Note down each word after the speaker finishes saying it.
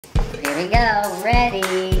Here we go. Ready.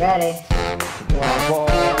 Ready. Wow.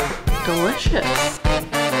 Delicious.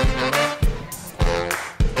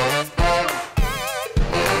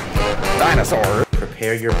 Dinosaur.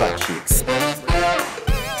 Prepare your butt cheeks.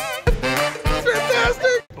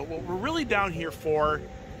 Fantastic! But what we're really down here for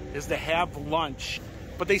is to have lunch.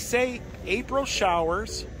 But they say April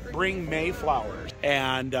showers bring May flowers.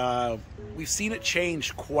 And we've seen it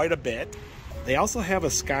change quite a bit. They also have a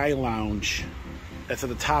sky lounge that's at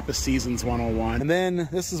the top of Seasons 101. And then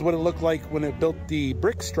this is what it looked like when it built the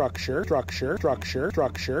brick structure. Oh,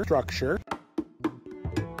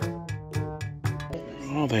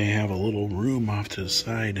 they have a little room off to the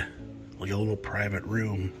side, like a little private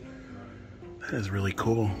room. That is really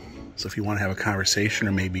cool. So if you want to have a conversation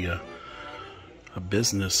or maybe a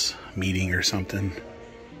business meeting or something.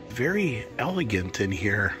 Very elegant in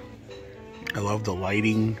here. I love the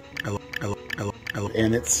lighting.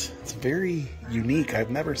 And it's very unique.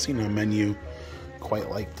 I've never seen a menu quite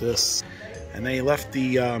like this. And they left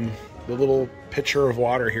the little pitcher of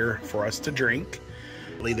water here for us to drink.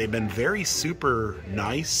 They've been very super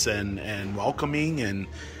nice and welcoming, and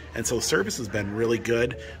so service has been really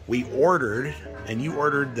good. We ordered, and you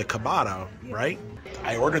ordered the cabana, right?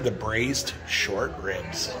 I ordered the braised short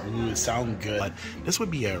ribs. Ooh, it sounds good. But this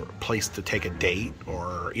would be a place to take a date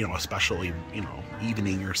or, you know, especially, you know,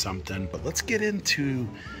 evening or something. But let's get into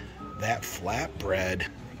that flatbread.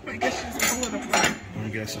 I guess just pull it apart. I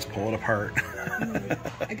guess just pull it apart.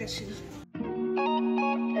 I guess she's...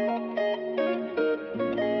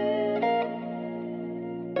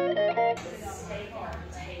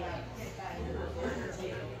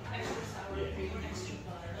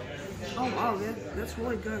 Oh wow, that's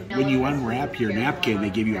really good. When you unwrap your napkin,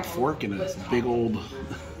 they give you a fork and a big old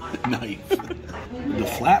knife. The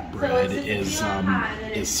flatbread is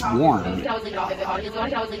warm.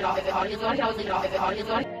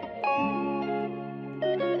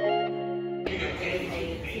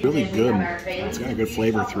 Really good. It's got a good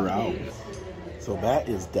flavor throughout. So that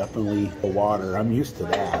is definitely the water. I'm used to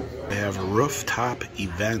that. They have rooftop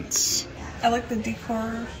events. I like the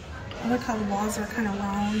decor. I like how the walls are kind of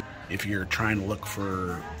round. If you're trying to look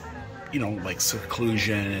for, you know, like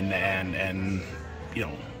seclusion and you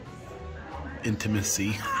know,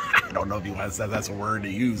 intimacy. I don't know if you want to say that's a word to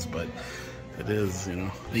use, but it is, you know.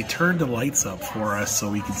 They turned the lights up for us so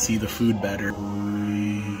we can see the food better.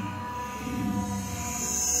 We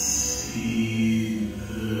see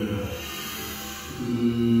the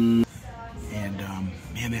food. And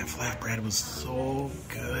man, that flatbread was so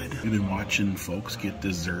good. We've been watching folks get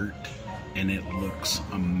dessert, and it looks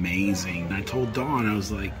amazing. And I told Dawn, I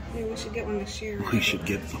was like, maybe we should get one to share. We should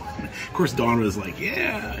get one. Of course, Dawn was like,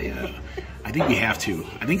 yeah. I think we have to.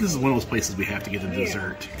 I think this is one of those places we have to get the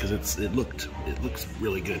dessert because it looks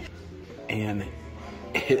really good. And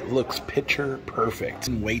it looks picture perfect.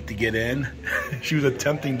 Didn't wait to get in. She was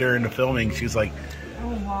attempting during the filming. She was like,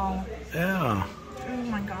 oh wow. Yeah. Oh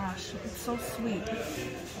my gosh, it's so sweet.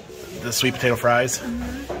 The sweet potato fries?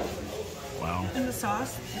 Mm-hmm. Wow. And the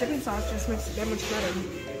sauce, dipping sauce just makes it that much better.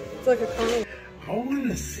 It's like a caramel. I want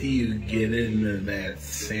to see you get into that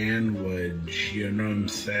sandwich, you know what I'm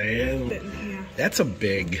saying? Yeah. That's a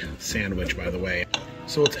big sandwich, by the way.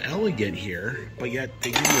 So it's elegant here, but yet they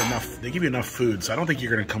give you enough food, so I don't think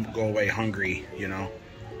you're gonna go away hungry, you know.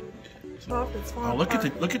 So, it's falling look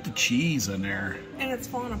apart. at the cheese in there. And it's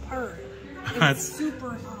falling apart. It's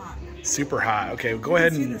super hot. Super hot. Okay, well, go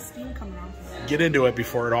ahead See and the steam coming off. get into it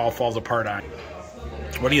before it all falls apart on.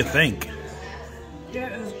 What do you think?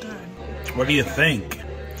 That is good. What do you think?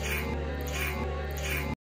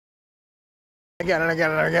 I get it.